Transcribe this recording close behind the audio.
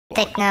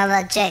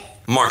Technologic.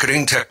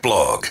 Marketing Tech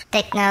Blog.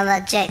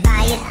 Technologic.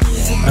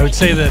 I would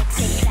say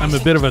that I'm a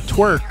bit of a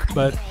twerk,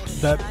 but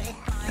that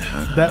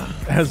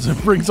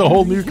brings a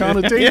whole new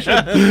connotation.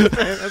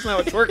 That's not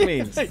what twerk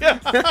means.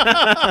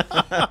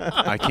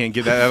 I can't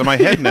get that out of my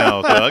head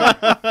now,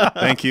 Doug.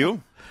 Thank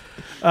you.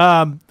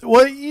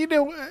 Well, you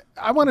know,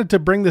 I wanted to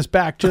bring this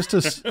back just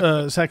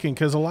a second,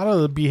 because a lot of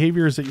the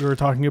behaviors that you were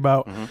talking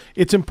about,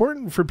 it's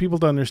important for people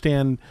to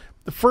understand.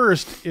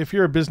 First, if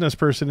you're a business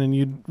person and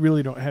you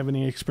really don't have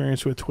any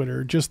experience with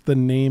Twitter, just the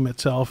name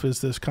itself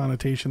is this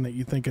connotation that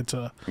you think it's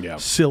a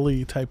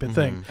silly type of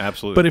thing.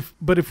 Absolutely.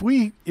 But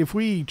if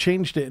we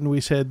changed it and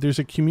we said there's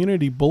a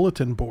community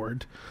bulletin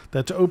board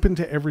that's open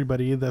to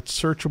everybody, that's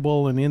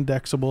searchable and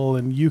indexable,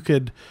 and you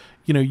can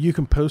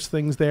post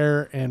things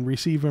there and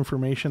receive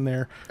information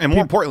there. And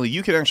more importantly,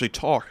 you can actually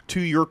talk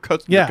to your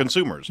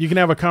consumers. You can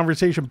have a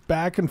conversation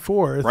back and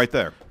forth. Right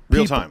there.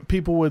 Real time.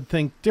 People would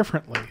think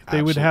differently.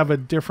 They would have a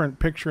different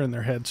picture in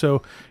their head.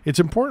 So it's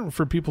important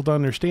for people to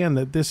understand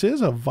that this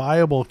is a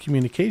viable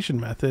communication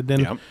method.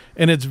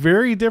 And it's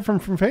very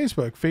different from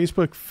Facebook.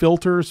 Facebook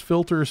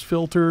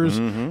filters,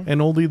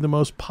 and only the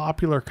most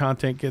popular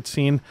content gets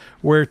seen,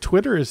 where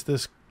Twitter is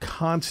this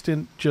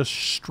constant just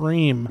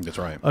stream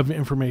of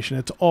information.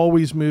 It's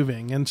always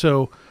moving. And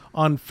so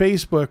on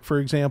Facebook, for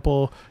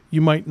example,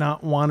 you might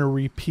not want to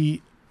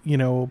repeat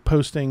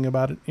posting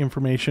about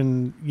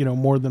information,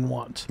 more than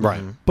once.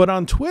 Right. But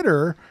on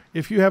Twitter,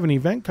 if you have an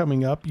event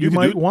coming up, you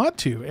might want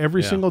to.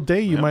 Every single day,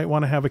 you might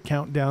want to have a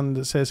countdown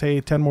that says, hey,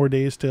 10 more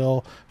days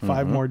till,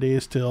 5 more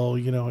days till,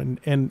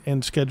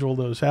 and schedule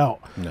those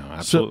out. No,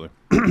 absolutely.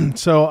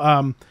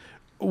 So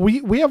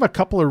we have a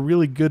couple of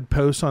really good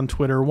posts on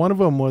Twitter. One of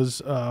them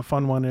was a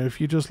fun one. If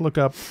you just look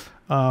up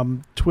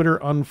Twitter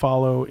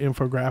Unfollow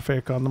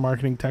infographic on the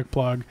Marketing Tech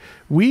Blog,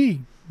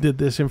 we did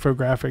this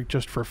infographic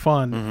just for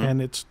fun,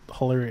 and it's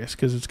hilarious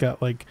because it's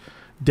got like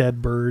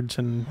dead birds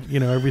and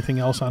everything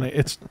else on it.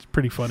 It's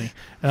pretty funny.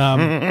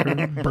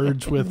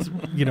 Birds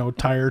with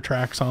tire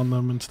tracks on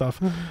them and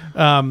stuff.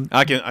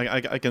 I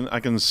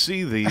can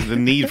see the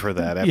need for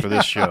that after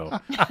this show.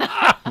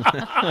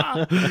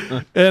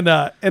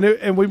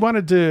 And we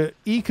wanted to.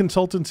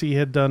 eConsultancy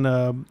had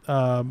done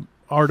a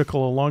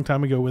article a long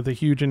time ago with a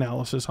huge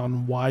analysis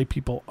on why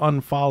people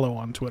unfollow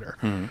on Twitter.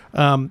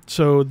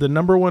 So the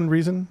number one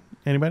reason.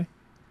 Anybody?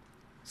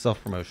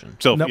 Self-promotion.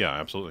 Nope. Yeah,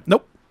 absolutely.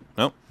 Nope.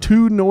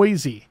 Too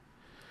noisy.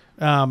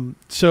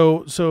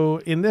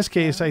 So in this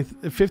case,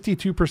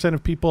 52%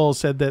 of people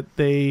said that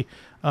they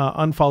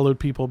unfollowed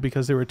people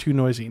because they were too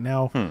noisy.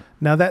 Now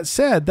that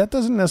said, that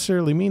doesn't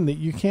necessarily mean that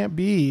you can't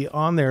be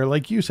on there,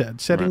 like you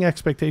said, setting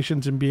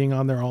expectations and being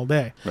on there all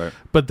day. Right.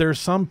 But there's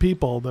some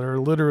people that are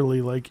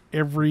literally like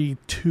every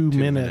 2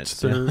 minutes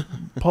they're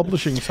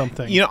publishing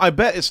something. I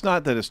bet it's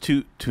not that it's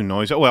too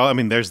noisy. Well, I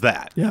mean, there's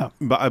that. Yeah.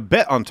 But I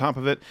bet on top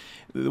of it,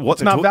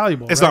 it's not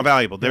valuable. It's not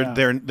valuable.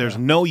 There's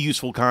no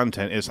useful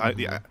content. It's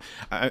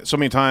so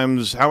many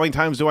times. How many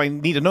times do I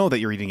need to know that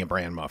you're eating a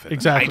bran muffin?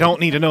 Exactly. I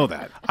don't need to know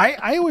that.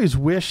 I always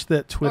wish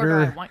that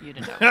Twitter. Or do I want you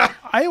to know?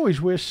 I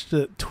always wish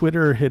that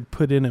Twitter had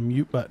put in a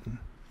mute button,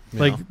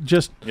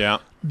 just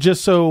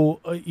so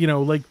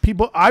like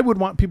people. I would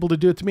want people to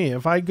do it to me.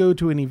 If I go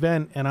to an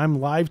event and I'm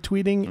live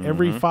tweeting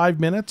every 5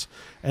 minutes,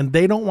 and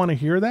they don't want to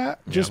hear that,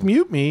 just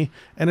mute me,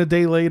 and a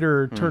day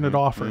later turn it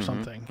off or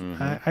something.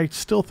 I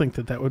still think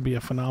that would be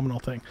a phenomenal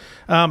thing.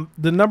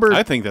 The number.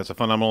 I think that's a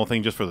phenomenal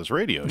thing just for this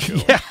radio show.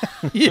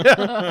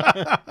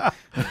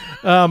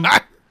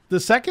 The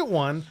second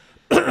one.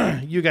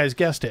 You guys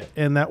guessed it,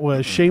 and that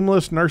was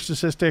shameless,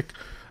 narcissistic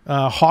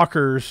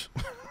hawkers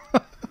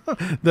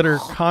that are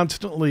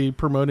constantly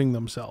promoting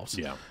themselves.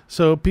 Yeah.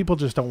 So people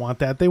just don't want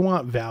that. They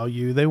want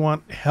value. They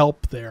want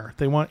help there.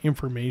 They want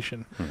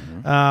information.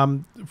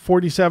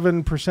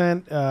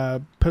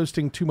 47%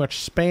 posting too much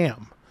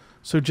spam.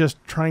 So just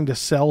trying to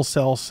sell.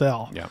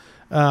 Yeah.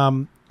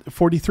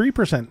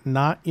 43%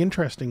 not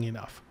interesting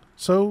enough.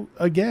 So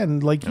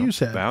again, like you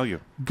said, value.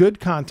 Good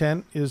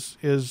content is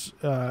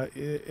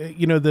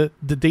the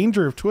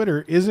danger of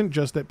Twitter isn't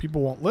just that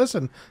people won't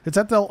listen; it's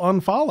that they'll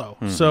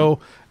unfollow. So,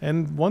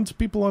 and once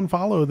people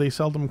unfollow, they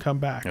seldom come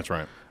back. That's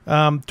right.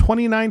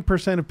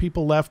 29% of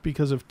people left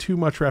because of too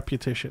much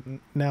repetition.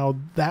 Now,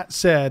 that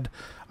said,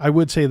 I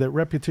would say that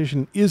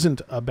repetition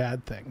isn't a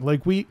bad thing.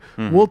 Like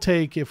we'll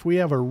take, if we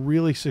have a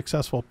really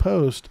successful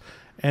post,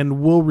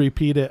 and we'll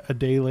repeat it a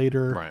day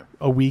later,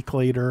 a week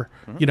later,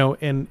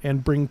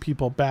 and bring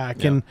people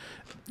back. And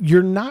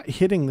you're not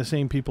hitting the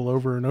same people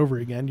over and over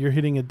again. You're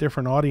hitting a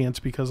different audience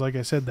because, like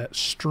I said, that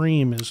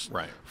stream is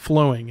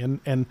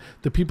flowing. And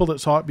the people that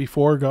saw it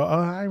before go, oh,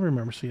 I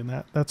remember seeing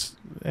that.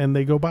 And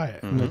they go buy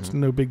it. And it's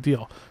no big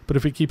deal. But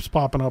if it keeps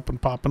popping up,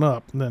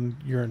 then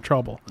you're in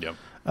trouble.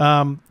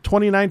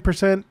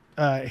 29%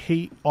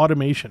 hate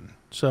automation.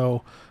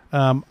 So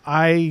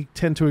I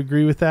tend to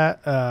agree with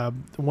that.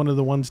 One of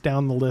the ones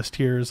down the list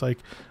here is like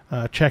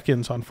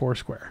check-ins on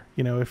Foursquare.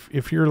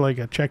 If you're like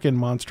a check-in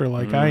monster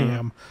like I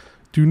am,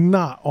 do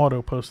not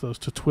auto-post those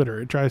to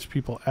Twitter. It drives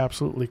people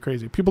absolutely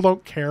crazy. People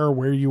don't care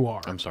where you are.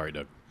 I'm sorry,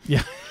 Doug.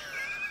 Yeah.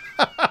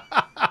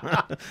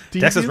 Do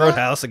you Texas do that?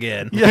 Roadhouse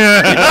again.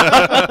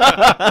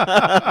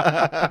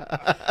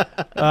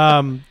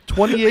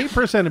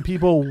 28% of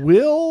people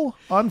will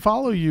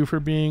unfollow you for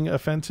being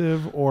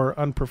offensive or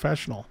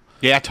unprofessional.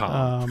 Yeah,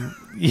 Tom.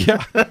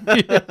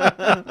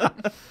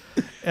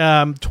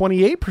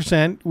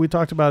 28%, we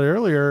talked about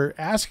earlier,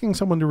 asking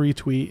someone to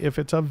retweet if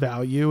it's of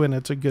value and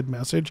it's a good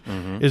message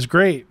is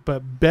great,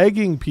 but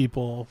begging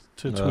people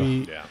to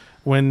tweet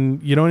when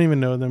you don't even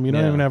know them, you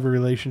don't even have a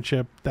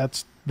relationship,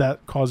 that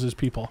causes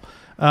people.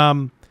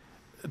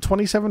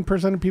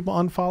 27% of people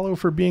unfollow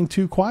for being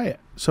too quiet.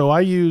 So I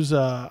use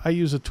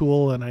a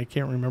tool, and I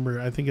can't remember.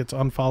 I think it's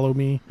Unfollow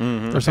Me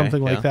or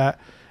something like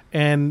that.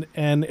 And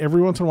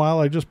every once in a while,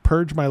 I just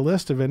purge my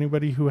list of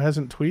anybody who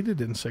hasn't tweeted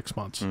in 6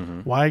 months.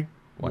 Why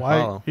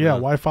follow?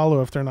 Why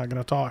follow if they're not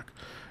going to talk?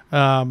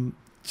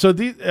 So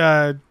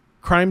the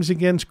crimes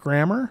against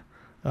grammar.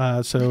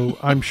 So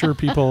I'm sure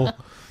people.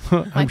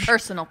 My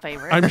personal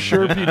favorite. I'm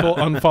sure people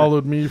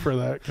unfollowed me for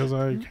that because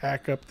I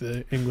hack up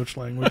the English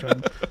language.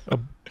 I'm a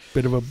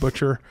bit of a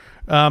butcher.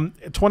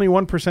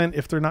 21%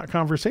 if they're not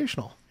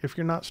conversational. If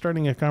you're not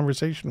starting a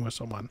conversation with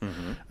someone.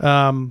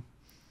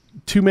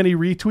 Too many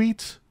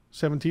retweets.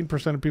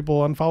 17% of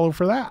people unfollow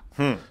for that.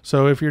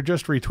 So if you're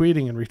just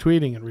retweeting and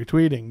retweeting and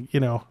retweeting,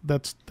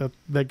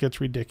 that gets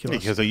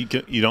ridiculous. Because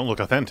you don't look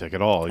authentic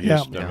at all. You're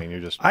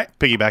just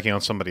piggybacking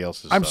on somebody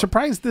else's I'm stuff.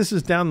 surprised this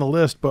is down the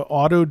list, but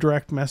auto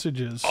direct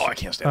messages. Oh, I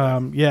can't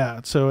stand that.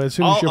 Yeah. So as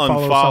soon as you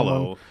follow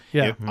someone,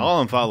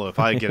 I'll unfollow if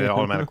I get an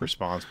automatic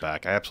response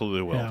back. I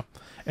absolutely will. Yeah.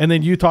 And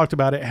then you talked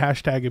about it,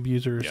 hashtag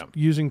abusers.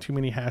 Using too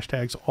many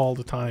hashtags all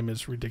the time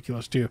is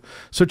ridiculous too.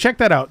 So check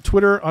that out.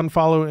 Twitter,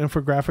 unfollow,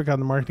 infographic on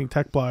the Marketing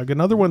Tech blog.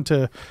 Another one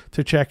to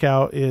check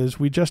out is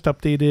we just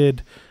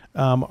updated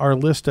our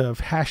list of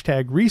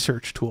hashtag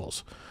research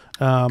tools.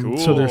 Cool.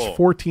 So there's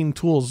 14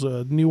 tools.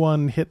 A new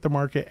one hit the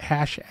market,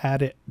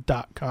 hashadit.com.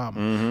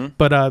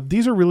 But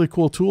these are really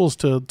cool tools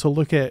to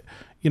look at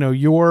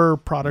your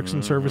products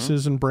and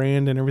services and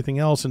brand and everything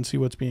else and see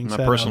what's being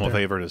said. My personal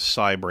favorite is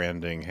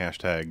branding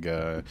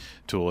hashtag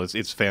tool.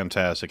 It's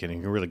fantastic, and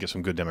you can really get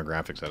some good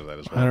demographics out of that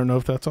as well. I don't know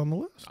if that's on the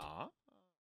list.